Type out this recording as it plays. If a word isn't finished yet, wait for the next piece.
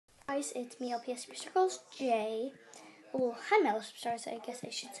Guys, it's me, LPS Superstars J. Well, hi, Mellow Superstars, I guess I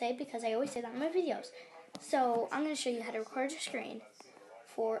should say, because I always say that in my videos. So, I'm going to show you how to record your screen.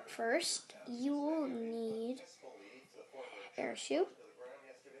 First, you will need Airshoe.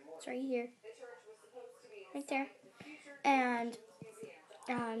 It's right here. Right there. And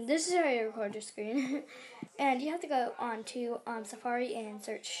this is how you record your screen. And you have to go on to Safari and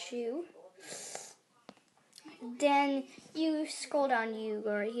search Shoe. Then you scroll down, you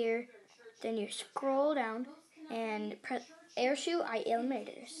go right here. Then you scroll down and press Airshoe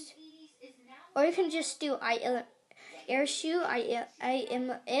Illuminators. Or you can just do Airshoe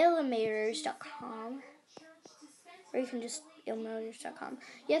Illuminators.com. Or you can just Illuminators.com.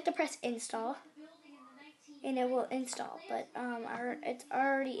 You have to press install. And it will install. But it's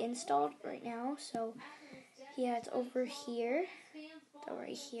already installed right now. So yeah, it's over here. It's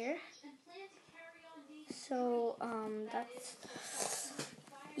right here. So that's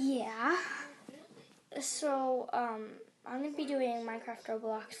yeah. So I'm gonna be doing Minecraft,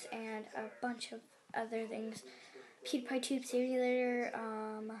 Roblox, and a bunch of other things. PewDiePie Tube Simulator,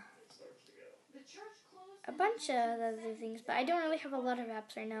 a bunch of other things, but I don't really have a lot of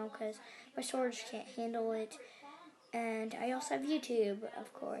apps right now because my storage can't handle it. And I also have YouTube,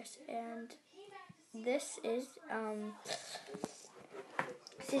 of course. And this is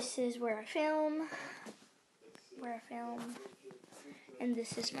where I film. And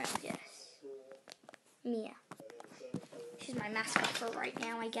this is my Mia. She's my mascot for right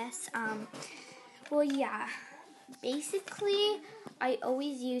now, I guess. Well, yeah. Basically, I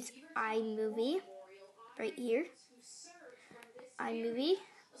always use iMovie right here. iMovie.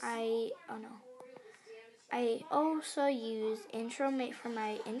 I also use Intromate for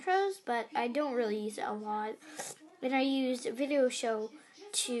my intros, but I don't really use it a lot. And I use Video Show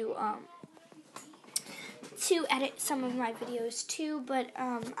to edit some of my videos too, but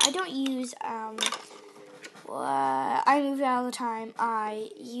I don't use iMovie all the time. I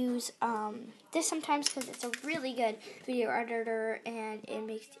use this sometimes because it's a really good video editor and it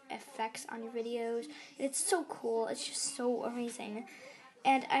makes effects on your videos. It's so cool. It's just so amazing.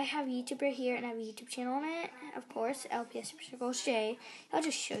 And I have YouTube right here and I have a YouTube channel on it. Of course, LPS Superstars J. I'll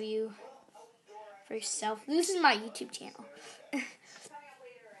just show you for yourself. This is my YouTube channel.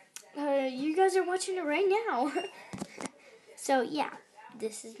 You guys are watching it right now. So yeah,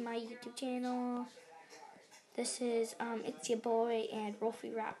 this is my YouTube channel. This is It's Your Boy and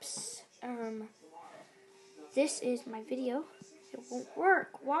Rolfie Raps. This is my video. It won't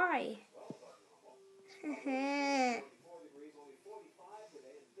work. Why?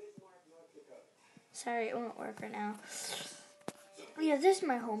 Sorry, it won't work right now. Yeah, this is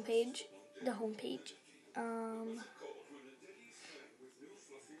my homepage. The homepage.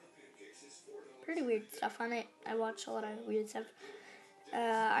 Pretty weird stuff on it. I watch a lot of weird stuff.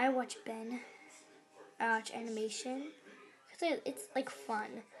 I watch Ben. I watch animation. It's like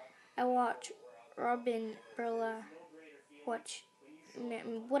fun. I watch Robin, Berla, watch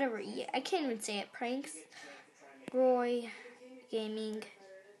whatever. Yeah, I can't even say it. Pranks, Roy, gaming.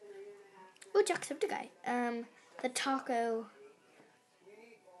 Oh, Jacksepticeye. The Taco.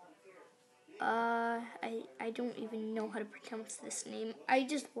 I don't even know how to pronounce this name. I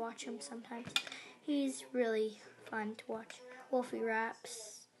just watch him sometimes. He's really fun to watch. Wolfie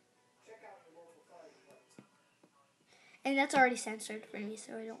Raps. And that's already censored for me,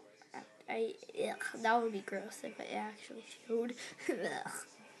 so I don't. That would be gross if it actually showed.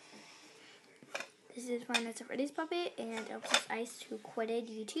 This is my Nights at Freddy's puppet, and LPS Ice, who quitted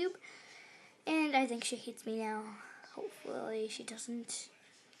YouTube. And I think she hates me now. Hopefully she doesn't.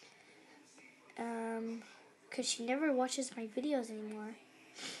 Because she never watches my videos anymore.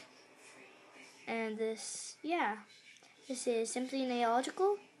 And this is Simply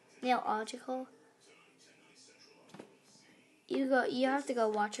Nailogical. You have to go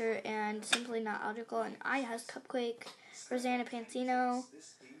watch her, and Simply Not Logical, and I has Cupquake, Rosanna Pansino.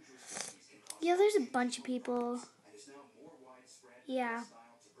 Yeah, there's a bunch of people. Yeah.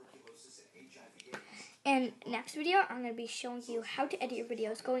 And next video, I'm going to be showing you how to edit your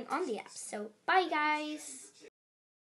videos going on the app. So, bye guys!